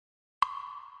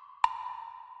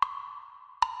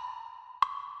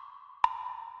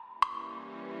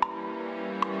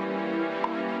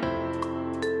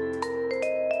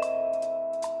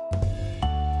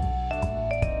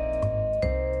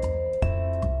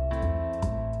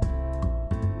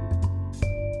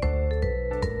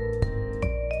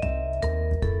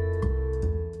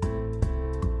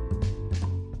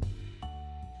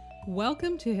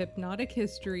Welcome to Hypnotic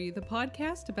History, the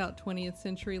podcast about 20th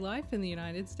century life in the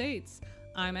United States.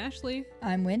 I'm Ashley.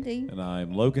 I'm Wendy. And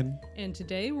I'm Logan. And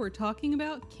today we're talking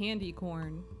about candy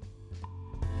corn.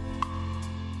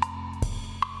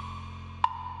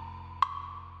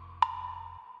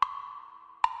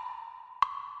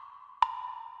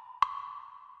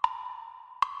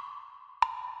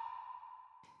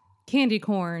 Candy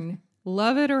corn.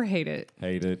 Love it or hate it?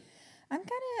 Hate it. I'm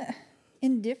kind of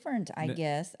indifferent, I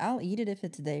guess. I'll eat it if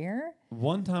it's there.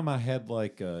 One time I had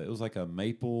it was like a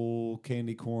maple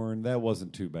candy corn. That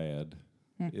wasn't too bad.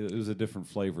 It was a different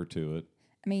flavor to it.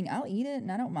 I mean, I'll eat it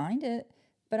and I don't mind it,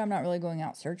 but I'm not really going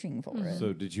out searching for it.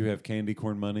 So did you have candy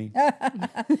corn money?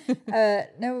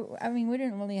 No, I mean, we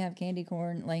didn't really have candy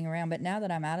corn laying around, but now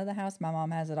that I'm out of the house, my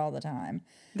mom has it all the time.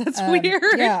 That's weird.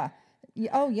 Yeah.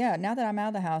 Oh, yeah. Now that I'm out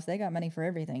of the house, they got money for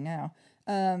everything now.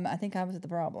 I think I was the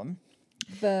problem.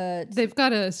 But they've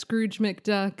got a Scrooge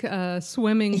McDuck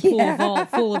swimming pool vault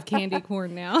full of candy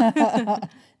corn now.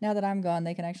 Now that I'm gone,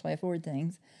 they can actually afford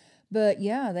things. But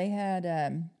yeah, they had.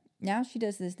 Now she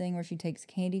does this thing where she takes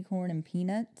candy corn and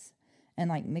peanuts and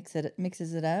like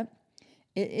mixes it up.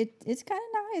 It's kind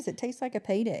of nice. It tastes like a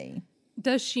payday.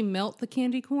 Does she melt the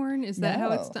candy corn? Is that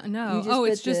how it's done? No. Oh,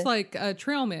 it's just like a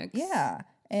trail mix. Yeah.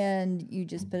 And you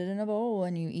just put it in a bowl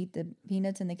and you eat the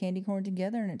peanuts and the candy corn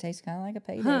together and it tastes kind of like a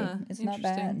payday. Huh, it's not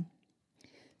bad.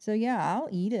 So yeah, I'll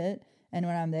eat it. And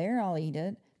when I'm there, I'll eat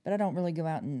it. But I don't really go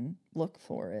out and look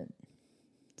for it.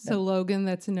 So Logan,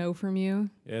 that's a no from you?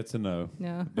 Yeah, it's a no.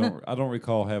 No. I don't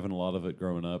recall having a lot of it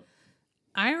growing up.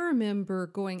 I remember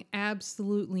going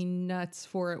absolutely nuts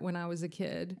for it when I was a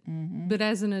kid. Mm-hmm. But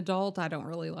as an adult, I don't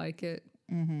really like it.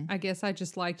 Mm-hmm. I guess I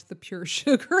just liked the pure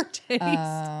sugar taste.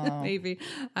 Maybe.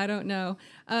 I don't know.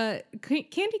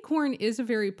 Candy corn is a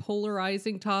very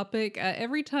polarizing topic.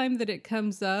 Every time that it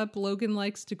comes up, Logan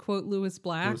likes to quote Lewis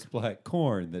Black. Lewis Black,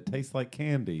 corn that tastes like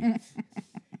candy.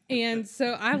 And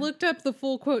so I looked up the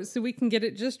full quote so we can get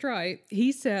it just right.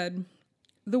 He said,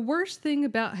 "The worst thing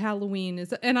about Halloween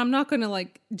is," and I'm not going to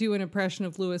do an impression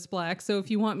of Lewis Black. So if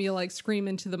you want me to scream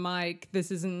into the mic,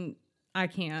 I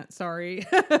can't, sorry.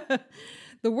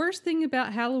 "The worst thing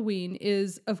about Halloween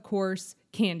is, of course,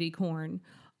 candy corn.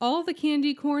 All the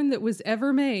candy corn that was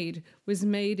ever made was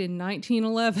made in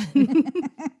 1911.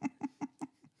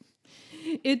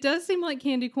 It does seem like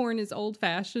candy corn is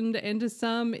old-fashioned, and to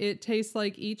some, it tastes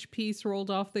like each piece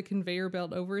rolled off the conveyor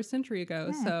belt over a century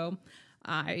ago. So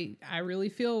I really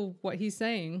feel what he's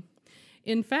saying.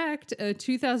 In fact, a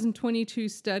 2022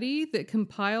 study that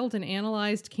compiled and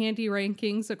analyzed candy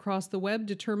rankings across the web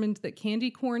determined that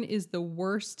candy corn is the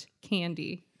worst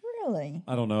candy. Really?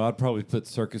 I don't know. I'd probably put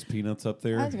circus peanuts up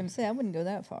there. I was going to say, I wouldn't go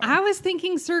that far. I was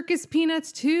thinking circus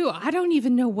peanuts too. I don't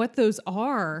even know what those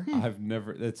are.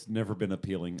 It's never been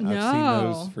appealing. No. I've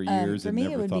seen those for years and me,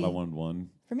 never thought I wanted one.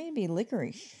 For me, it'd be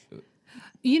licorice.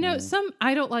 You know,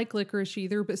 I don't like licorice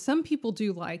either, but some people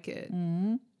do like it.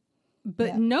 Mm-hmm.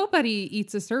 But nobody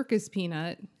eats a circus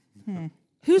peanut.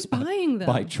 Who's buying them?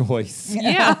 By choice.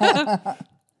 Yeah.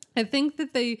 I think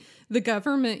that the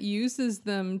government uses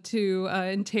them to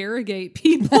interrogate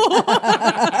people.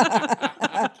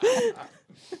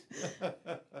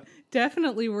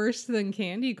 Definitely worse than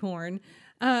candy corn.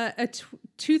 A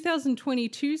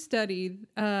 2022 study,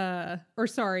 that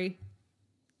was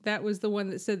the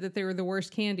one that said that they were the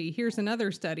worst candy. Here's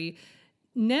another study.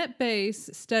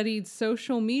 NetBase studied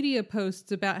social media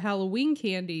posts about Halloween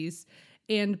candies,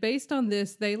 and based on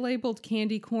this, they labeled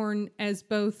candy corn as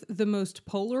both the most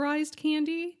polarized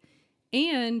candy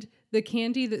and the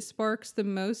candy that sparks the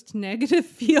most negative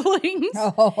feelings.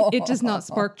 It does not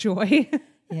spark joy.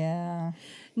 Yeah.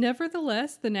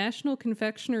 Nevertheless, the National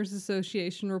Confectioners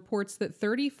Association reports that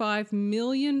 35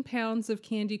 million pounds of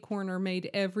candy corn are made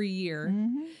every year.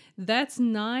 Mm-hmm. That's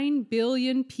 9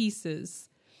 billion pieces.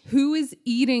 Who is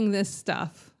eating this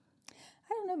stuff? I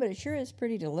don't know, but it sure is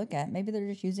pretty to look at. Maybe they're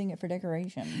just using it for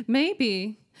decoration.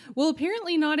 Maybe. Well,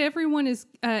 apparently not everyone is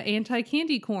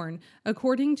anti-candy corn.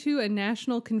 According to a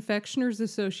National Confectioners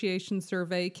Association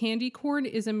survey, candy corn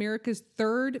is America's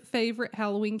third favorite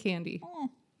Halloween candy.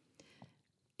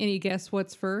 Any guess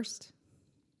what's first?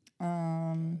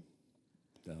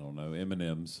 I don't know.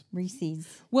 M&M's. Reese's.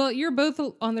 Well, you're both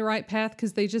on the right path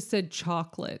because they just said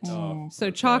chocolate. Oh, so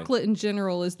okay. Chocolate in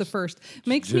general is the first.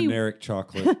 Generic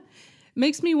chocolate.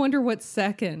 Makes me wonder what's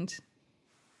second.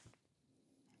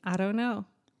 I don't know.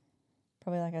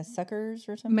 Probably like a Suckers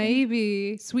or something.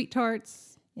 Maybe Sweet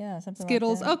Tarts. Yeah, something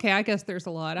Skittles. like that. Okay, I guess there's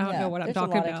a lot. I don't know what I'm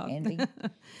talking about. Candy.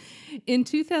 In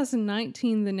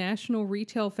 2019, the National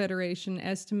Retail Federation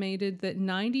estimated that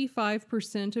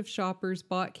 95% of shoppers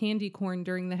bought candy corn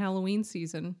during the Halloween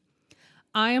season.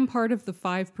 I am part of the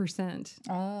 5%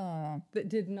 Oh. that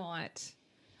did not.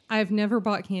 I've never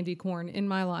bought candy corn in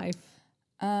my life.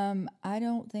 I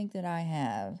don't think that I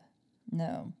have.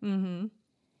 No.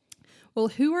 Well,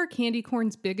 who are candy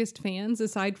corn's biggest fans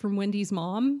aside from Wendy's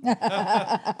mom?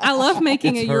 I love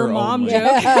making It's a your her mom only.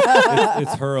 joke.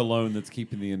 It's her alone that's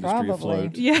keeping the industry Probably.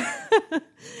 afloat. Yeah.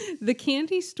 The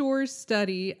candy store's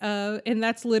study, and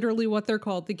that's literally what they're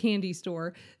called, the candy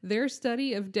store. Their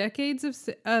study of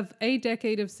a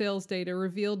decade of sales data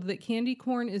revealed that candy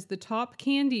corn is the top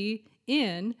candy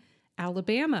in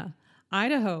Alabama,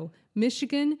 Idaho,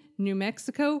 Michigan, New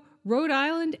Mexico, Rhode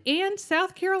Island, and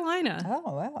South Carolina.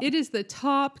 Oh, wow. It is the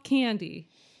top candy.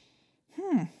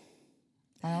 I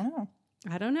don't know.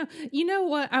 I don't know. You know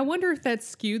what? I wonder if that's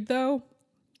skewed, though,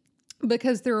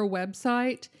 because they're a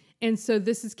website. And so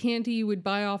this is candy you would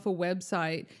buy off a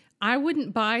website. I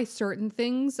wouldn't buy certain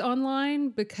things online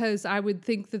because I would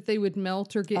think that they would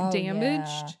melt or get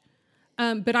damaged.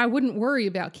 But I wouldn't worry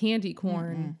about candy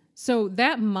corn. So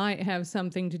that might have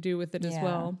something to do with it as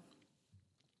well.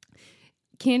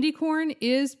 Candy corn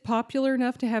is popular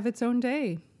enough to have its own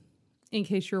day, in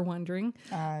case you're wondering.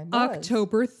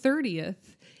 October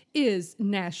 30th is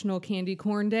National Candy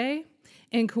Corn Day.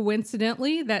 And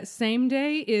coincidentally, that same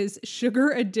day is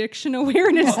Sugar Addiction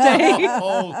Awareness Day.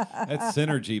 Oh, that's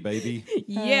synergy, baby.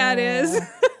 Yeah, it is.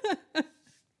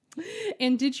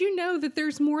 And did you know that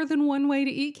there's more than one way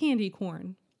to eat candy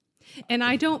corn? And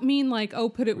I don't mean like, oh,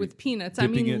 put it with peanuts. I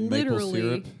Dipping it mean in maple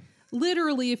syrup?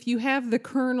 literally, if you have the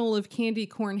kernel of candy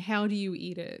corn, how do you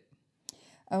eat it?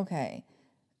 Okay.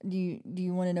 Do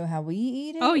you want to know how we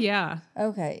eat it? Oh, yeah.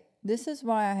 Okay. This is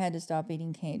why I had to stop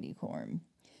eating candy corn.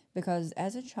 Because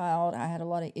as a child, I had a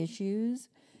lot of issues.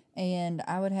 And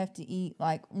I would have to eat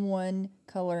like one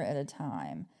color at a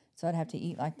time. So I'd have to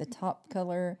eat like the top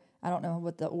color. I don't know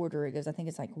what the order it is. I think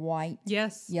it's like white,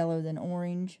 Yes. yellow, then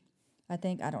orange. I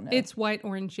don't know. It's white,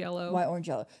 orange, yellow. White, orange,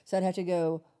 yellow. So I'd have to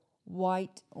go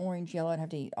white, orange, yellow. I'd have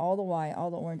to eat all the white, all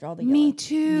the orange, all the yellow. Me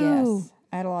too. Yes.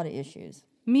 I had a lot of issues.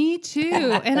 Me too.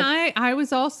 And I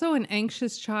was also an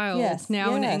anxious child, Yes,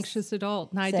 now an yes. anxious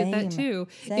adult. And I did that Same, too.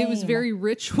 It was same. very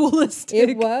ritualistic.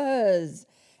 It was.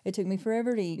 It took me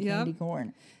forever to eat Yep. candy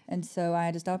corn. And so I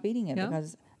had to stop eating it Yep.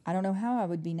 because I don't know how I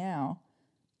would be now.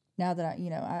 Now that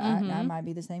I might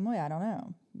be the same way. I don't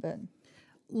know. But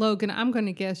Logan, I'm going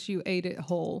to guess you ate it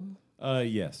whole.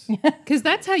 Yes. Because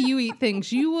that's how you eat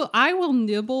things. I will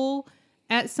nibble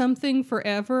at something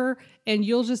forever, and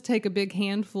you'll just take a big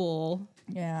handful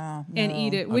yeah. and no.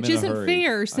 eat it, I'm which in a isn't hurry.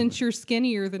 fair since you're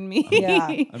skinnier than me. Yeah.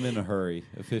 I'm in a hurry.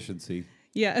 Efficiency.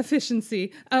 Yeah,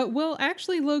 efficiency. Well,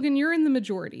 actually, Logan, you're in the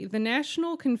majority. The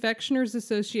National Confectioners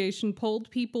Association polled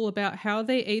people about how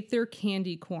they ate their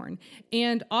candy corn.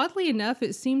 And oddly enough,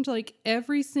 it seemed like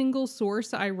every single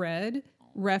source I read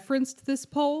referenced this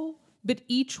poll, but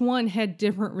each one had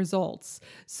different results.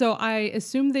 So I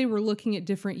assumed they were looking at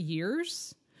different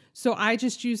years. So I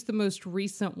just used the most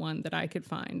recent one that I could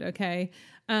find, okay?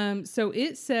 So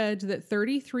it said that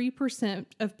 33%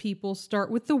 of people start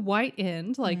with the white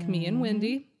end, like me and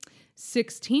Wendy.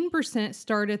 16%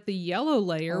 start at the yellow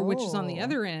layer, which is on the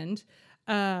other end.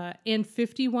 And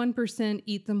 51%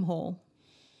 eat them whole.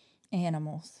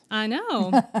 Animals. I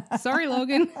know. Sorry,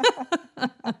 Logan.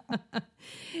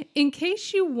 In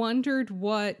case you wondered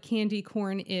what candy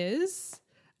corn is,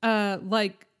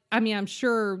 I'm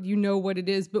sure you know what it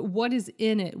is, but what is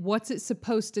in it? What's it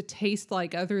supposed to taste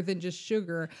like other than just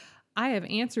sugar? I have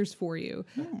answers for you.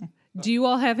 Do you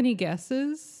all have any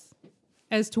guesses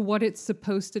as to what it's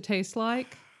supposed to taste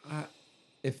like?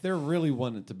 If they're really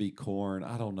wanting it to be corn,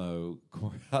 I don't know.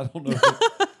 I don't know.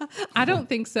 I don't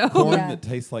think so. Corn Yeah. that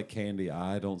tastes like candy,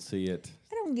 I don't see it.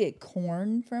 I don't get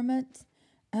corn from it.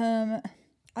 I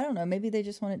don't know. Maybe they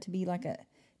just want it to be like do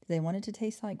they want it to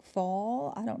taste like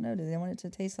fall? I don't know. Do they want it to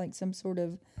taste like some sort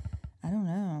of, I don't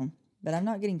know. But I'm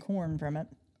not getting corn from it.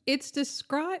 It's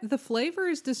the flavor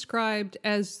is described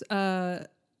as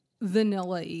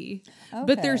vanilla-y.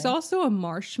 But there's Okay. also a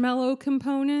marshmallow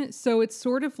component, so it's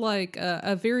sort of like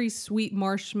a very sweet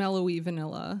marshmallowy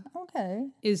vanilla Okay.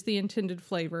 is the intended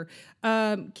flavor.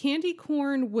 Candy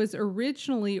corn was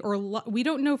originally, we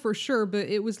don't know for sure, but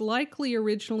it was likely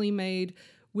originally made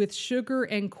with sugar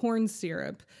and corn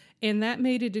syrup. And that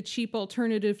made it a cheap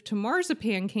alternative to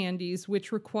marzipan candies,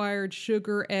 which required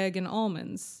sugar, egg, and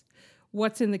almonds.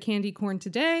 What's in the candy corn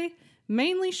today?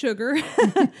 Mainly sugar,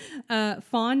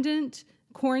 fondant,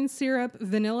 corn syrup,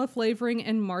 vanilla flavoring,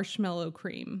 and marshmallow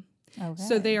cream. Okay.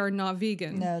 So they are not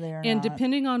vegan. No, they are and not.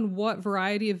 depending on what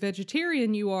variety of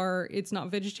vegetarian you are, it's not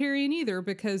vegetarian either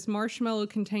because marshmallow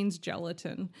contains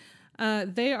gelatin.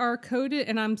 They are coated,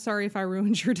 and I'm sorry if I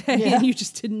ruined your day and you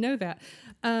just didn't know that.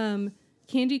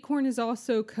 Candy corn is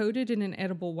also coated in an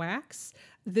edible wax.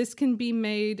 This can be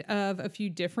made of a few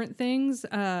different things.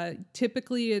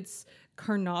 Typically, it's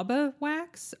carnauba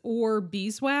wax or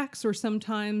beeswax, or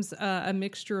sometimes a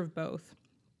mixture of both.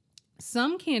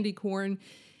 Some candy corn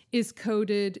is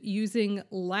coated using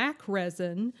lac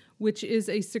resin, which is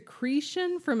a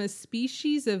secretion from a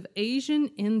species of Asian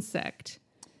insect.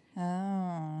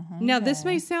 Oh. Okay. Now, this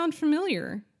may sound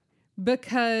familiar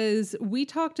because we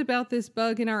talked about this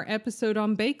bug in our episode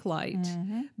on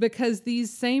Bakelite, because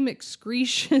these same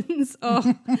excretions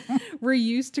were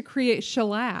used to create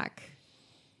shellac,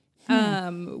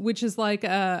 which is like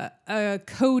a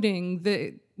coating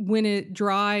that when it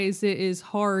dries, it is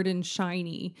hard and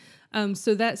shiny.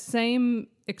 So that same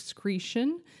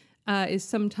excretion is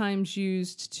sometimes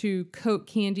used to coat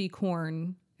candy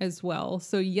corn as well.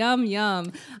 So yum,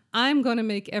 yum. I'm going to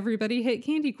make everybody hate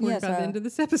candy corn by the end of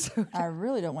this episode. I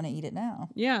really don't want to eat it now.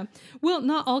 Yeah. Well,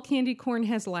 not all candy corn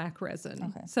has lac resin.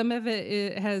 Okay. Some of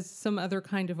it has some other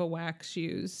kind of a wax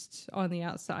used on the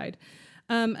outside.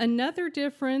 Another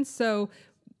difference, so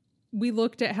we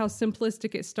looked at how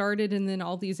simplistic it started and then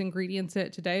all these ingredients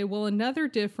at today. Well, another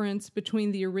difference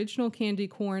between the original candy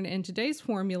corn and today's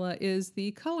formula is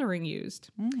the coloring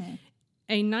used. Mm-hmm.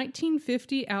 A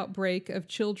 1950 outbreak of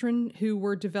children who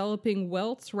were developing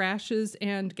welts, rashes,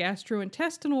 and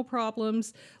gastrointestinal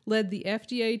problems led the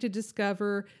FDA to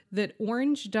discover that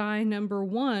orange dye number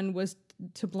 1 was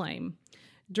to blame.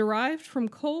 Derived from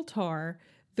coal tar,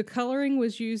 the coloring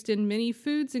was used in many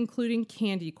foods, including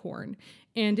candy corn,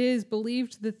 and it is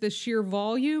believed that the sheer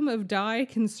volume of dye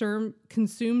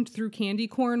consumed through candy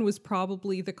corn was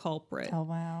probably the culprit. Oh,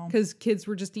 wow. Because kids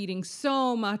were just eating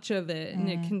so much of it, and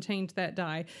it contained that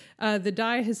dye. The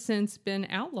dye has since been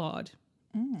outlawed,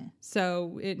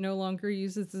 so it no longer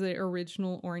uses the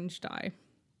original orange dye.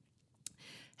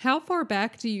 How far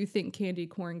back do you think candy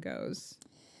corn goes?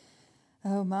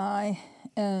 Oh, my.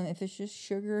 If it's just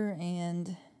sugar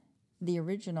and the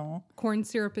original. Corn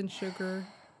syrup and sugar.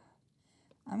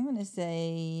 I'm going to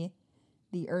say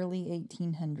the early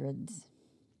 1800s.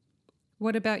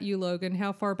 What about you, Logan?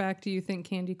 How far back do you think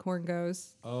candy corn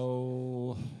goes?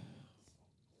 Oh,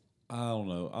 I don't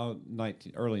know.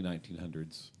 Early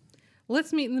 1900s.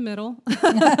 Let's meet in the middle.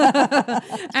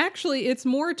 Actually, it's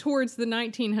more towards the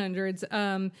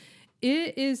 1900s.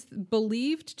 It is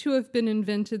believed to have been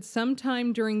invented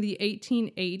sometime during the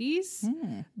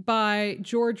 1880s by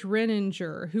George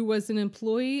Renninger, who was an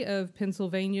employee of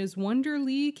Pennsylvania's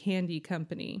Wonderly Candy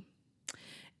Company.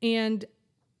 And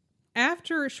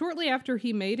shortly after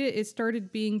he made it, it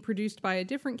started being produced by a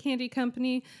different candy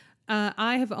company.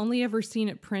 I have only ever seen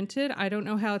it printed. I don't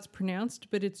know how it's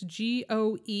pronounced, but it's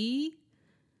Goelitz.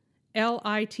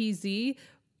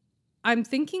 I'm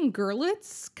thinking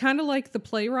Gerlitz, kind of like the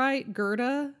playwright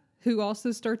Goethe, who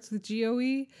also starts with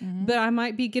G-O-E, but I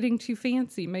might be getting too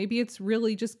fancy. Maybe it's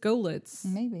really just Golitz.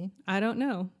 Maybe. I don't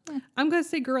know. I'm going to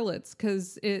say Gerlitz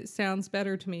because it sounds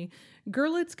better to me.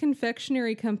 Gerlitz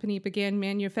Confectionery Company began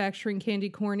manufacturing candy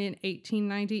corn in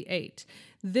 1898.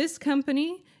 This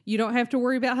company, you don't have to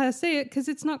worry about how to say it because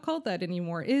it's not called that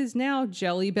anymore, is now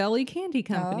Jelly Belly Candy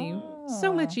Company. Oh.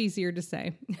 So much easier to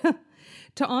say.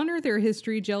 To honor their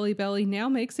history, Jelly Belly now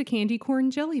makes a candy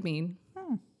corn jelly bean.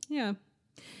 Yeah.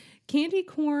 Candy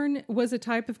corn was a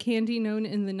type of candy known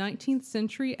in the 19th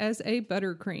century as a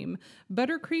buttercream.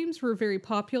 Buttercreams were very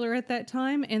popular at that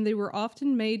time, and they were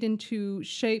often made into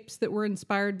shapes that were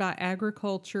inspired by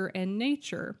agriculture and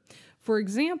nature. For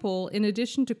example, in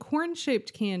addition to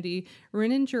corn-shaped candy,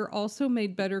 Renninger also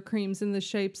made buttercreams in the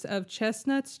shapes of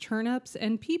chestnuts, turnips,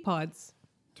 and pea pods.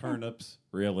 Turnips,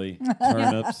 really?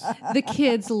 Turnips? The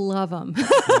kids love them.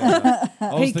 Yeah.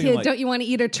 Hey, kid, don't you want to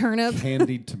eat a turnip?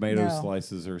 Candied tomato No.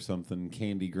 slices or something.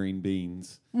 Candy green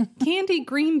beans. Candy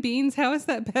green beans? How is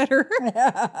that better?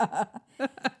 I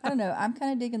don't know. I'm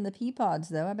kind of digging the pea pods,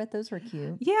 though. I bet those were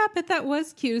cute. Yeah, but that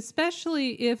was cute, especially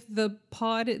if the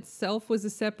pod itself was a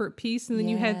separate piece and then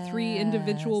you had 3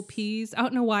 individual Yes. peas. I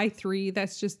don't know why 3.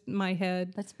 That's just my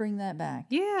head. Let's bring that back.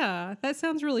 Yeah, that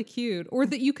sounds really cute. Or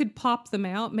that you could pop them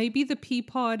out. Maybe the pea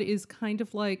pod is kind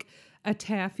of like a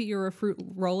taffy or a fruit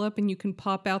roll-up and you can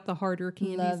pop out the harder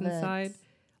candies Love it. inside.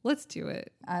 Let's do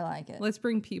it. I like it. Let's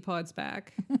bring pea pods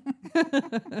back.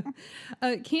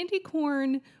 Candy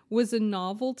corn was a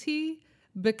novelty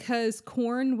because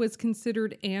corn was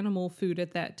considered animal food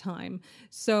at that time.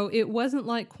 So it wasn't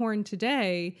like corn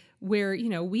today where,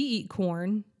 we eat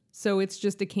corn. So it's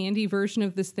just a candy version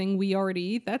of this thing we already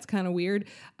eat. That's kind of weird.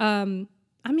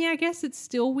 I guess it's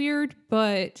still weird,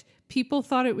 but people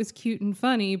thought it was cute and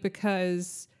funny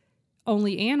because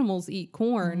only animals eat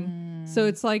corn. So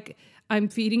it's like I'm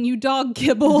feeding you dog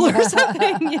kibble or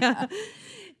something. Yeah.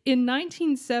 In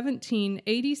 1917,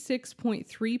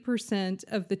 86.3%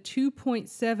 of the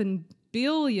 2.7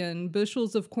 billion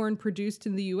bushels of corn produced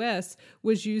in the U.S.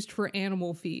 was used for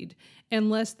animal feed,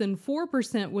 and less than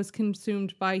 4% was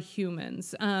consumed by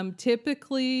humans.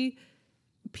 Typically,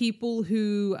 people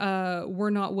who were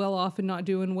not well off and not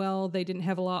doing well, they didn't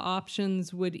have a lot of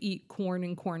options, would eat corn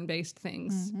and corn-based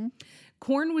things.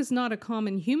 Corn was not a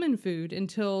common human food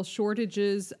until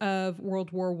shortages of World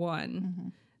War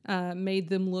I. Made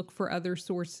them look for other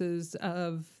sources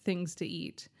of things to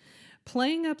eat.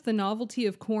 Playing up the novelty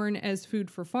of corn as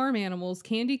food for farm animals,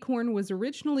 candy corn was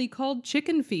originally called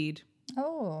chicken feed.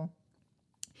 Oh.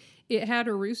 It had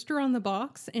a rooster on the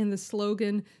box and the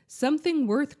slogan, "Something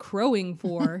worth crowing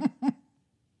for."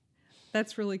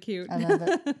 That's really cute. I love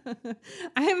it.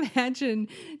 I imagine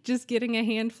just getting a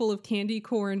handful of candy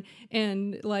corn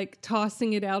and like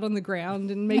tossing it out on the ground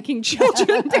and making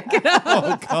children pick it up.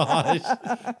 Oh gosh,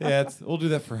 yeah, we'll do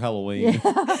that for Halloween.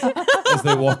 As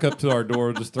they walk up to our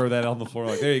door, just throw that on the floor.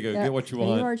 Like, there you go, get what you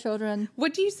want. You are children.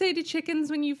 What do you say to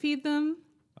chickens when you feed them?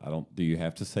 Do you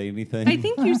have to say anything? I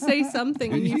think you say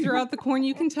something when you throw out the corn.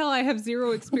 You can tell I have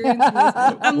zero experience in this.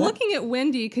 I'm looking at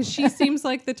Wendy because she seems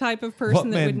like the type of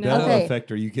person that would know. What Okay.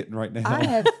 effect are you getting right now?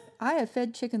 I have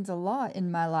fed chickens a lot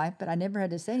in my life, but I never had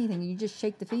to say anything. You just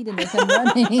shake the feed and they come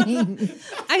running.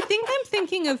 I think I'm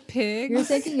thinking of pigs. You're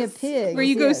thinking of pigs. Where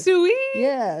you go, yes. suey?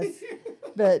 Yes.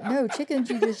 But no,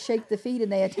 chickens, you just shake the feed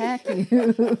and they attack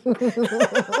you.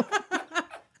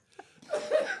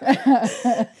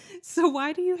 So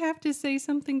why do you have to say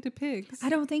something to pigs? I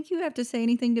don't think you have to say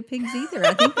anything to pigs either.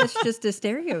 I think that's just a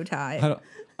stereotype.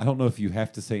 I don't know if you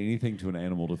have to say anything to an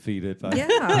animal to feed it.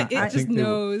 Yeah, It just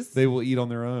knows. They will eat on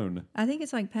their own. I think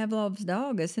it's like Pavlov's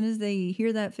dog. As soon as they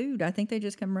hear that food, I think they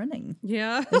just come running.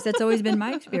 Yeah. At least that's always been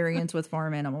my experience with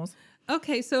farm animals.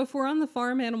 Okay, so if we're on the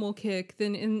farm animal kick,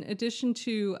 then in addition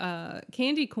to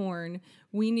candy corn,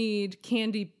 we need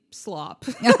candy slop.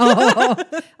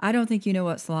 I don't think you know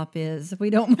what slop is. We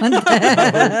don't want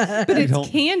that. But it's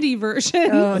candy version.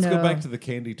 Let's go back to the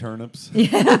candy turnips.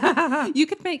 You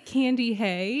could make candy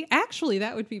hay. Actually,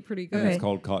 that would be pretty good. It's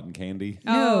called cotton candy.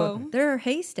 No, there are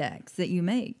haystacks that you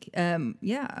make.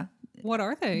 Yeah. What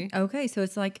are they? Okay, so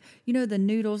it's like, you know, the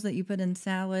noodles that you put in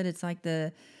salad. It's like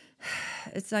the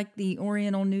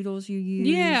Oriental noodles you use.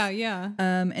 Yeah.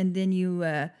 And then you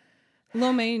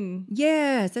Lo mein.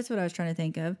 yes, that's what I was trying to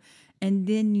think of. And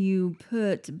then you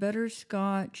put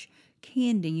butterscotch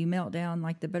candy. You melt down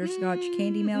like the butterscotch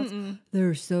candy melts.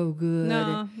 They're so good.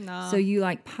 No. So you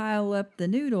like pile up the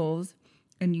noodles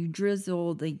and you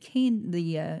drizzle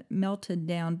the melted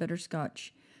down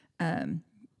butterscotch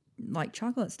like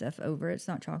chocolate stuff over it. It's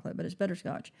not chocolate, but it's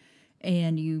butterscotch.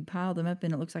 And you pile them up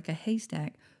and it looks like a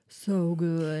haystack. So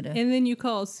good. And then you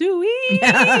call suey.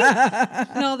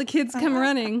 And all the kids come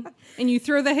running. And you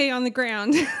throw the hay on the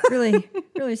ground. really,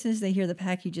 as soon as they hear the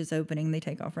packages opening, they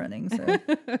take off running. So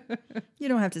you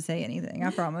don't have to say anything,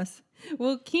 I promise.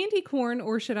 Well, candy corn,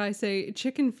 or should I say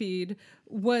chicken feed,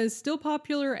 was still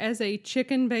popular as a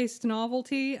chicken-based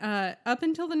novelty up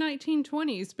until the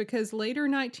 1920s, because later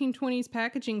 1920s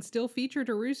packaging still featured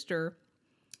a rooster.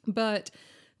 But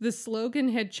the slogan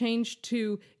had changed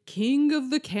to King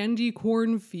of the Candy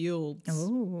Corn Fields.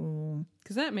 Oh.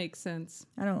 Because that makes sense.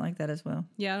 I don't like that as well.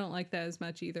 Yeah, I don't like that as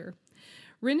much either.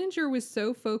 Renninger was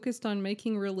so focused on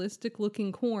making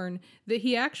realistic-looking corn that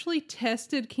he actually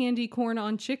tested candy corn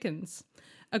on chickens.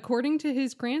 According to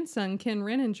his grandson, Ken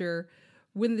Renninger,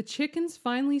 when the chickens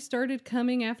finally started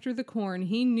coming after the corn,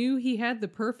 he knew he had the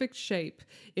perfect shape.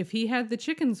 If he had the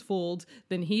chickens fooled,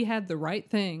 then he had the right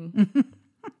thing.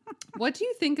 What do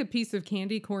you think a piece of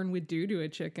candy corn would do to a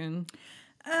chicken?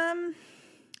 I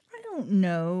don't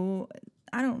know.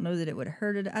 I don't know that it would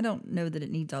hurt it. I don't know that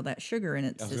it needs all that sugar in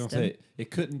its I was system. going to say,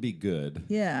 it couldn't be good.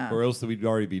 Yeah. Or else we'd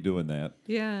already be doing that.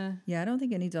 Yeah. Yeah, I don't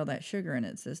think it needs all that sugar in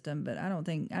its system, but I don't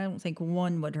think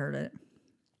one would hurt it.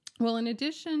 Well, in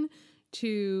addition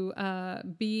to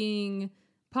being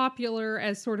popular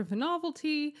as sort of a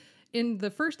novelty, in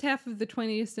the first half of the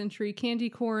 20th century, candy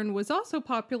corn was also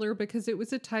popular because it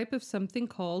was a type of something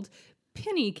called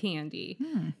penny candy.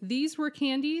 These were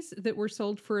candies that were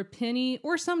sold for a penny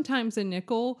or sometimes a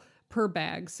nickel per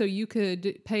bag. So you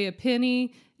could pay a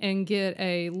penny and get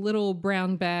a little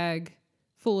brown bag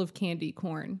full of candy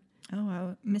corn. Oh,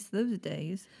 I miss those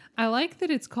days. I like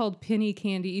that it's called penny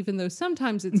candy, even though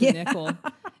sometimes it's a nickel.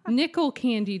 Nickel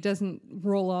candy doesn't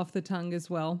roll off the tongue as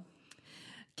well.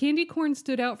 Candy corn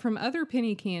stood out from other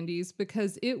penny candies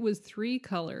because it was 3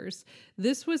 colors.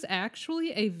 This was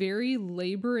actually a very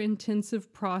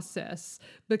labor-intensive process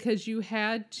because you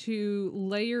had to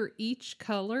layer each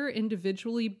color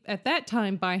individually at that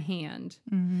time by hand.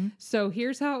 Mm-hmm. So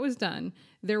here's how it was done.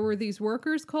 There were these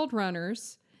workers called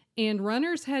runners, and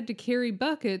runners had to carry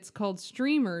buckets called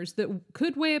streamers that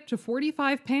could weigh up to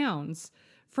 45 pounds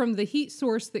from the heat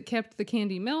source that kept the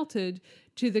candy melted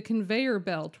to the conveyor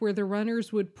belt where the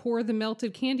runners would pour the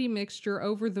melted candy mixture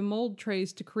over the mold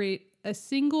trays to create a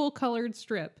single colored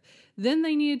strip. Then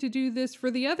they needed to do this for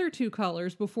the other 2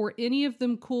 colors before any of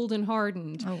them cooled and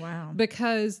hardened. Oh, wow.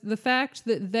 Because the fact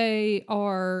that they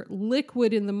are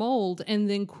liquid in the mold and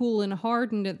then cool and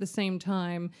hardened at the same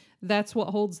time, that's what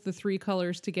holds the 3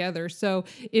 colors together. So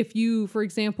if you, for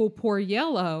example, pour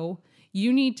yellow,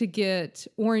 you need to get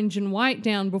orange and white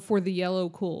down before the yellow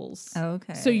cools.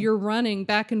 Okay. So you're running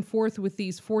back and forth with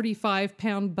these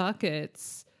 45-pound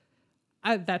buckets.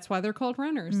 That's why they're called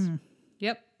runners.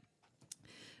 Yep.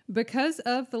 Because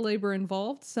of the labor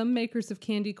involved, some makers of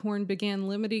candy corn began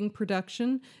limiting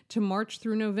production to March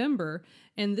through November,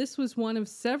 and this was one of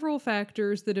several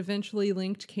factors that eventually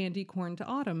linked candy corn to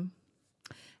autumn.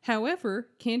 However,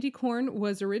 candy corn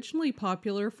was originally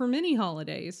popular for many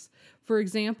holidays. For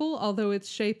example, although its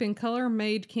shape and color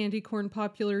made candy corn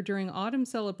popular during autumn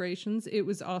celebrations, it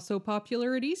was also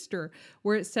popular at Easter,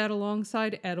 where it sat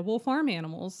alongside edible farm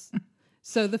animals.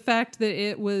 So the fact that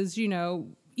it was,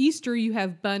 Easter, you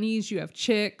have bunnies, you have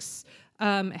chicks,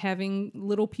 having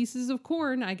little pieces of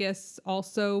corn, I guess,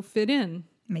 also fit in.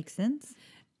 Makes sense.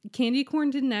 Candy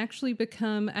corn didn't actually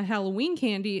become a Halloween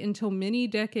candy until many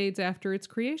decades after its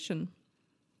creation.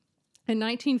 A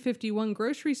 1951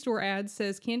 grocery store ad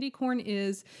says candy corn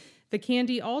is the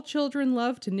candy all children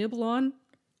love to nibble on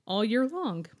all year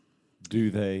long.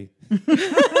 Do they?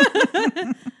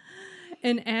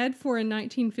 An ad for a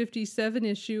 1957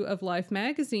 issue of Life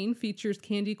magazine features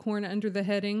candy corn under the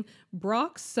heading,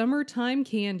 Brock's Summertime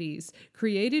Candies,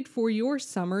 created for your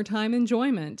summertime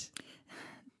enjoyment.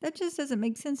 That just doesn't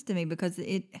make sense to me because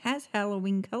it has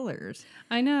Halloween colors.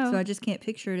 I know. So I just can't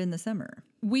picture it in the summer.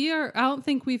 I don't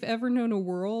think we've ever known a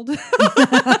world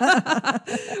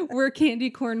where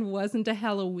candy corn wasn't a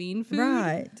Halloween food.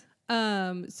 Right.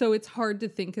 So it's hard to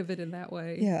think of it in that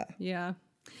way. Yeah. Yeah.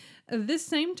 This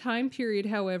same time period,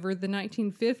 however, the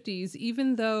 1950s,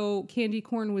 even though candy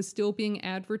corn was still being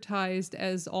advertised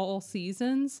as all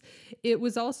seasons, it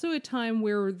was also a time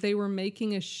where they were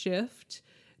making a shift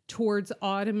towards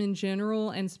autumn in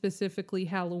general and specifically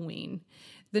Halloween.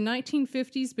 The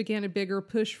 1950s began a bigger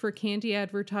push for candy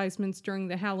advertisements during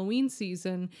the Halloween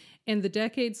season, and the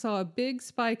decade saw a big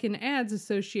spike in ads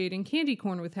associating candy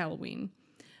corn with Halloween.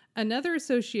 Another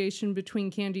association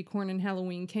between candy corn and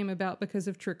Halloween came about because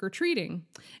of trick-or-treating,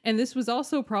 and this was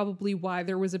also probably why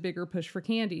there was a bigger push for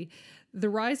candy. The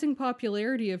rising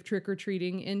popularity of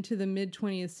trick-or-treating into the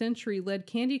mid-20th century led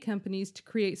candy companies to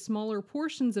create smaller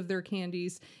portions of their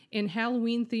candies in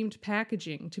Halloween-themed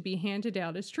packaging to be handed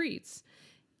out as treats.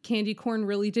 Candy corn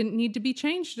really didn't need to be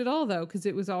changed at all, though, because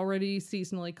it was already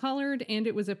seasonally colored and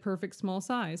it was a perfect small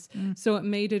size. So it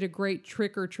made it a great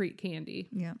trick-or-treat candy.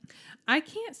 Yeah. I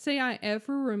can't say I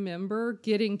ever remember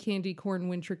getting candy corn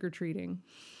when trick-or-treating.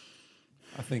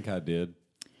 I think I did.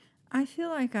 I feel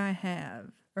like I have,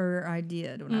 or I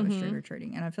did when I was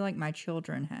trick-or-treating, and I feel like my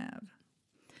children have.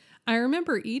 I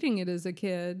remember eating it as a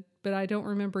kid, but I don't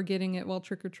remember getting it while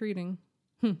trick-or-treating.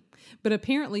 But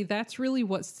apparently that's really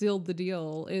what sealed the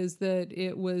deal, is that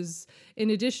it was, in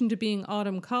addition to being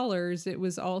autumn colors, it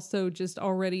was also just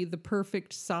already the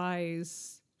perfect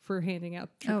size for handing out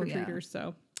trick-or-treaters.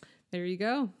 So there you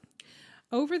go.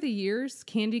 Over the years,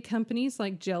 candy companies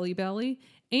like Jelly Belly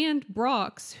and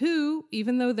Brock's, who,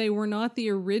 even though they were not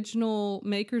the original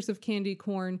makers of candy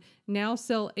corn, now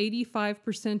sell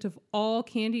 85% of all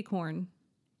candy corn.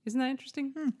 Isn't that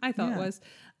interesting? I thought it was.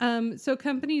 So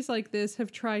companies like this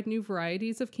have tried new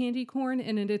varieties of candy corn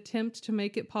in an attempt to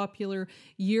make it popular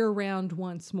year-round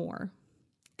once more.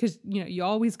 Because, you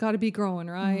always got to be growing,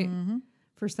 right? Mm-hmm.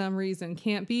 For some reason.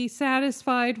 Can't be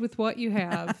satisfied with what you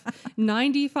have.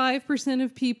 95%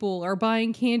 of people are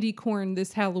buying candy corn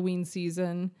this Halloween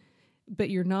season, but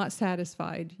you're not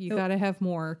satisfied. You got to have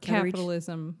more.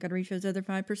 Capitalism. Got to reach those other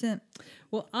 5%.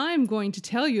 Well, I'm going to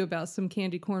tell you about some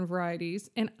candy corn varieties,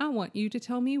 and I want you to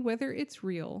tell me whether it's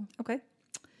real. Okay.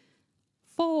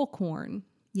 Fall corn.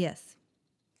 Yes.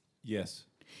 Yes.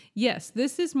 Yes,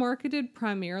 this is marketed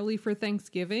primarily for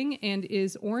Thanksgiving and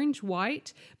is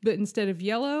orange-white, but instead of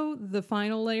yellow, the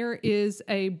final layer is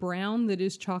a brown that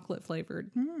is chocolate flavored.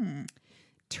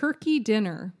 Turkey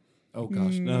dinner. Oh,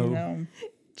 gosh, no.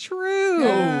 true.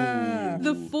 Ah.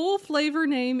 The full flavor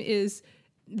name is,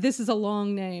 this is a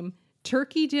long name,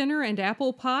 turkey dinner and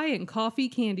apple pie and coffee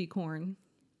candy corn.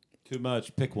 Too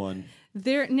much. Pick one.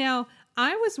 Now,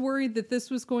 I was worried that this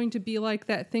was going to be like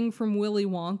that thing from Willy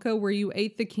Wonka where you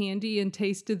ate the candy and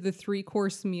tasted the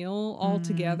 3-course meal all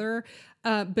together,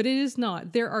 but it is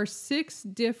not. There are 6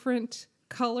 different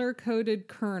color-coded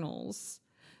kernels.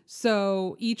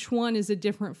 So each one is a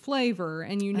different flavor,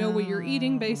 and you know what you're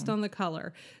eating based on the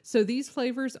color. So these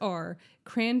flavors are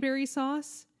cranberry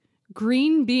sauce,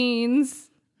 green beans,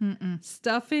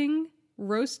 stuffing,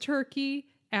 roast turkey,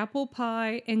 apple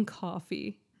pie, and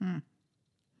coffee.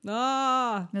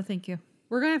 Ah, No, thank you.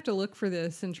 we're going to have to look for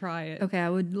this and try it. Okay, I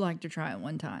would like to try it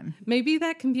one time. Maybe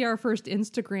that can be our first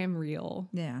Instagram reel.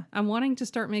 Yeah. I'm wanting to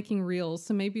start making reels,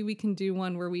 so maybe we can do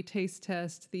one where we taste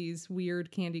test these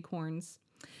weird candy corns.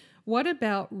 What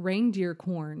about reindeer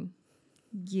corn?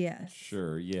 Yes.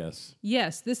 Sure. Yes.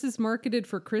 Yes, this is marketed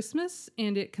for Christmas,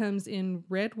 and it comes in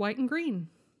red, white, and green.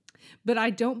 But I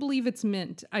don't believe it's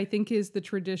mint. I think is the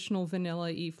traditional vanilla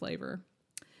E flavor.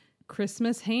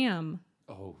 Christmas ham.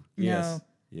 Oh. Yes. No.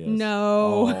 Yes.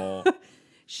 No. Oh,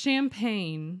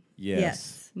 Champagne.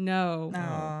 yes. No.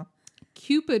 Aw.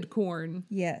 Cupid corn.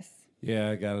 Yes.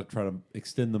 Yeah, I got to try to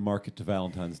extend the market to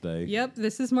Valentine's Day. Yep,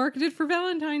 this is marketed for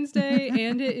Valentine's Day,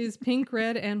 and it is pink,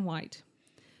 red, and white.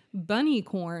 Bunny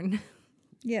corn.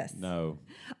 Yes. No.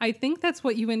 I think that's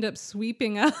what you end up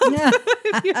sweeping up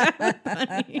if you have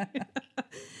a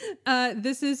bunny.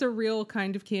 This is a real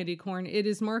kind of candy corn. It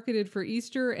is marketed for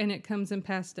Easter, and it comes in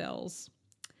pastels.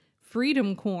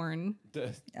 Freedom corn.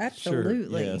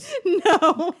 Absolutely. Sure, yes.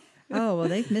 No. Oh, well,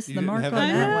 they've missed You the didn't mark have on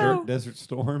that that weird one. Dirt Desert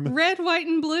Storm? Red, white,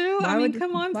 and blue. I mean,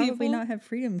 come on, why people. would we not have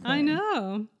freedom corn? I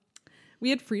know. We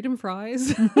had freedom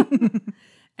fries.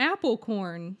 Apple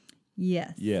corn.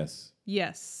 Yes. Yes.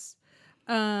 Yes.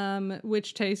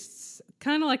 Which tastes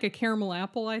kind of like a caramel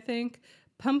apple, I think.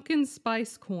 Pumpkin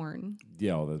spice corn.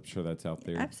 Yeah, I'm sure that's out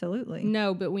there. Absolutely.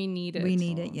 No, but we need it. We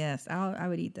need it, yes. I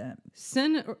would eat that.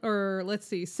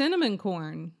 Cinnamon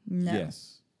corn. No.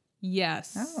 Yes.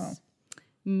 Yes. Oh.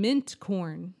 Mint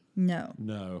corn. No.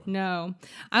 No. No.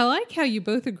 I like how you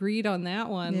both agreed on that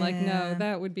one. Like, no, Yeah.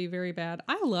 that would be very bad.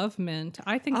 I love mint.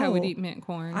 I think I would Oh, eat mint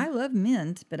corn. I love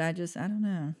mint, but I don't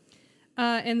know.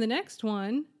 And the next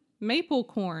one, maple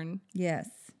corn. Yes.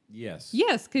 Yes.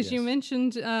 Yes, because you Yes.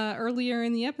 mentioned earlier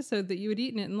in the episode that you had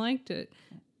eaten it and liked it.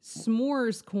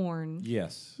 S'mores corn.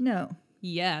 Yes. No.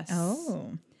 Yes.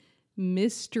 Oh.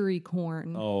 Mystery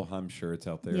corn. Oh, I'm sure it's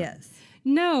out there. Yes.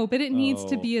 No, but it needs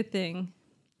to Oh. be a thing.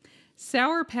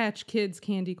 Sour Patch Kids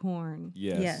candy corn.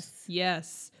 Yes. Yes.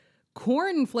 Yes.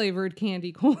 Corn flavored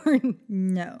candy corn.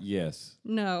 No. Yes.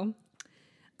 No.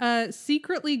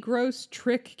 Secretly gross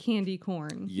trick candy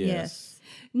corn. Yes.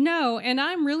 No, and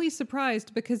I'm really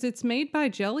surprised because it's made by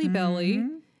Jelly Belly.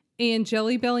 And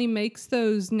Jelly Belly makes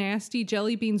those nasty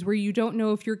jelly beans where you don't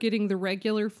know if you're getting the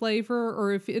regular flavor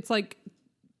or if it's like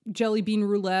jelly bean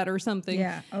roulette or something.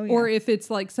 Yeah. Oh, yeah. Or if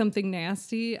it's like something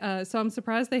nasty. So I'm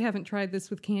surprised they haven't tried this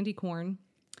with candy corn.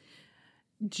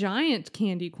 Giant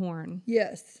candy corn.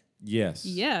 Yes. Yes.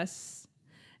 Yes.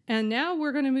 And now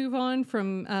we're going to move on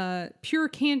from pure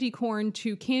candy corn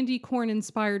to candy corn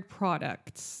inspired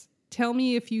products. Tell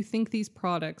me if you think these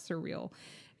products are real.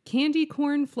 Candy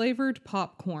corn flavored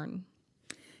popcorn.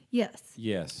 Yes.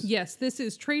 Yes. Yes, this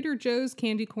is Trader Joe's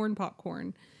candy corn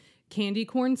popcorn. Candy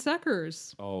corn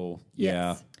suckers. Oh,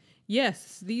 yeah. Yes.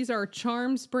 Yes, these are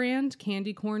Charms brand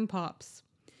candy corn pops.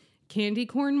 Candy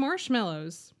corn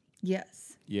marshmallows.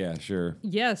 Yes. Yeah, sure.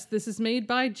 Yes, this is made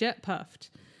by Jet Puffed.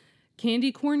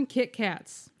 Candy corn Kit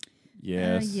Kats.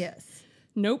 Yes. Yes.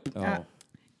 Nope. Oh,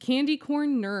 Candy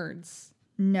corn nerds.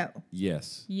 No.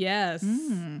 yes. Yes.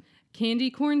 Candy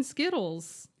corn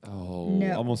Skittles. Oh,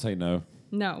 No. I'm going to say no.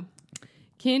 No.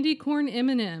 Candy corn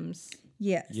M&Ms.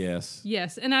 Yes. Yes.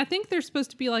 Yes, and I think they're supposed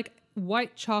to be like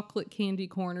white chocolate candy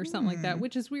corn or something like that,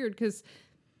 which is weird because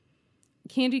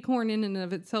candy corn in and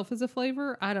of itself is a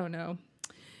flavor. I don't know.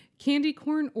 Candy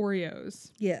corn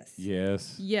Oreos. Yes.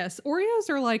 Yes. Yes, Oreos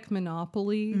are like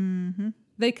Monopoly.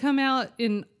 They come out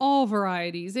in all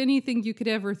varieties. Anything you could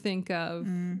ever think of,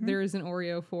 there is an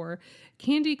Oreo for.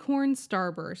 Candy corn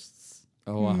Starbursts.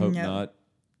 Oh, I hope No. not.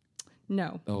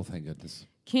 No. Oh, thank goodness.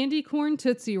 Candy corn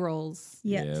Tootsie Rolls.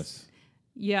 Yes.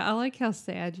 Yeah, I like how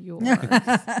sad you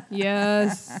are.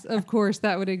 Yes, of course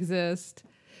that would exist.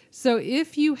 So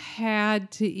if you had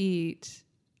to eat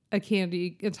a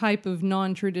type of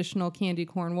non-traditional candy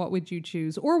corn, what would you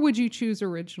choose? Or would you choose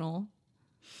original?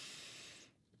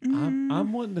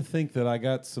 I'm wanting to think that I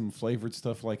got some flavored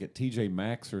stuff like at TJ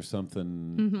Maxx or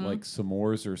something, like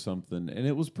s'mores or something, and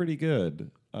it was pretty good.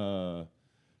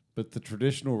 But the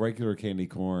traditional regular candy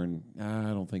corn, I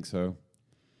don't think so.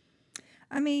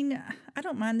 I mean, I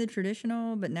don't mind the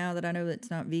traditional, but now that I know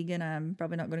it's not vegan, I'm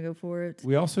probably not going to go for it.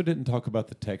 We also didn't talk about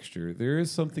the texture. There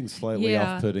is something slightly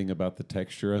off-putting about the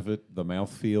texture of it, the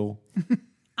mouthfeel.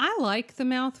 I like the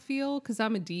mouthfeel because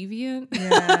I'm a deviant.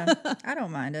 Yeah, I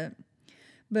don't mind it.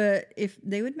 But if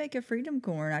they would make a freedom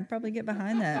corn, I'd probably get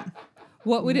behind that.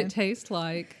 What would it taste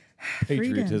like?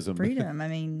 Patriotism. Freedom. I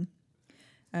mean,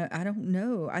 I don't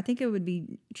know. I think it would be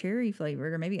cherry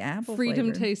flavored or maybe apple Freedom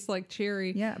flavored. tastes like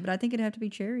cherry. Yeah, but I think it'd have to be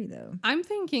cherry, though. I'm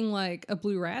thinking like a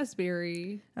blue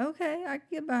raspberry. Okay, I can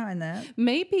get behind that.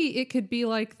 Maybe it could be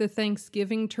like the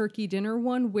Thanksgiving turkey dinner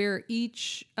one where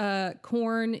each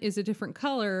corn is a different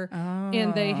color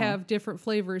and they have different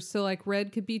flavors. So like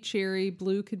red could be cherry,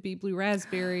 blue could be blue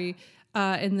raspberry,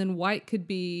 and then white could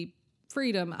be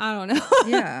freedom. I don't know.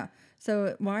 Yeah.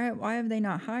 So why have they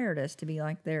not hired us to be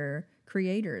like their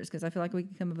creators? Because I feel like we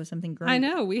could come up with something great. I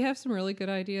know. We have some really good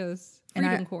ideas.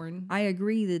 Freedom corn. I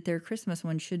agree that their Christmas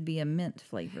one should be a mint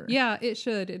flavor. Yeah, it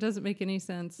should. It doesn't make any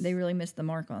sense. They really missed the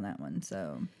mark on that one.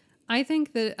 So I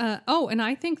think that, and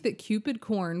I think that Cupid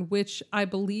corn, which I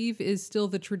believe is still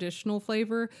the traditional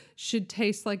flavor, should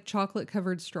taste like chocolate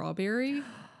covered strawberry.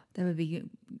 that would be,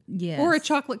 yes. Or a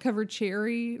chocolate covered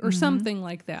cherry or something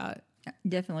like that.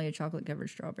 Definitely a chocolate covered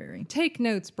strawberry. Take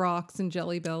notes, Brox and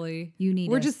Jelly Belly.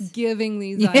 We're just giving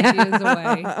these ideas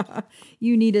away.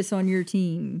 You need us on your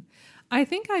team. I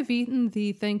think I've eaten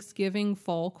the Thanksgiving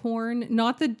fall corn,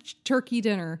 not the turkey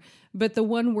dinner, but the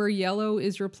one where yellow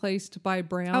is replaced by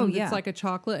brown. Oh, yeah. It's like a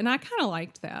chocolate. And I kind of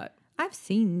liked that. I've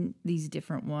seen these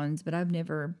different ones, but I've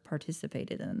never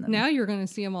participated in them. Now you're going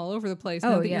to see them all over the place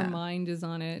now that your mind is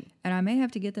on it. And I may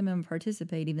have to get them and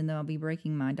participate, even though I'll be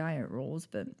breaking my diet rules,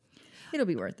 but it'll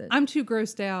be worth it. I'm too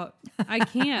grossed out. I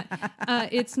can't.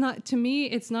 It's not, to me,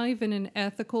 it's not even an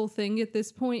ethical thing at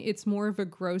this point. It's more of a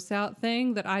gross out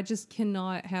thing that I just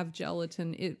cannot have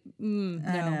gelatin.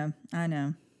 No. I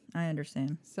know. I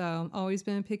understand. So always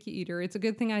been a picky eater. It's a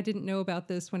good thing I didn't know about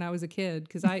this when I was a kid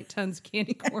because I ate tons of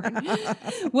candy corn.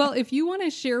 Well, if you want to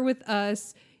share with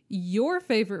us your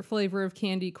favorite flavor of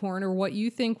candy corn or what you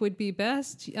think would be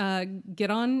best,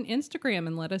 get on Instagram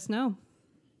and let us know.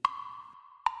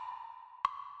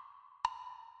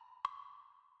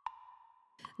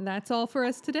 That's all for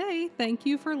us today. Thank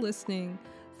you for listening.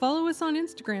 Follow us on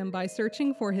Instagram by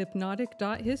searching for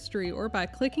hypnotic.history or by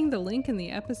clicking the link in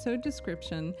the episode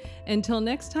description. Until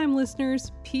next time,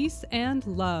 listeners, peace and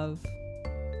love.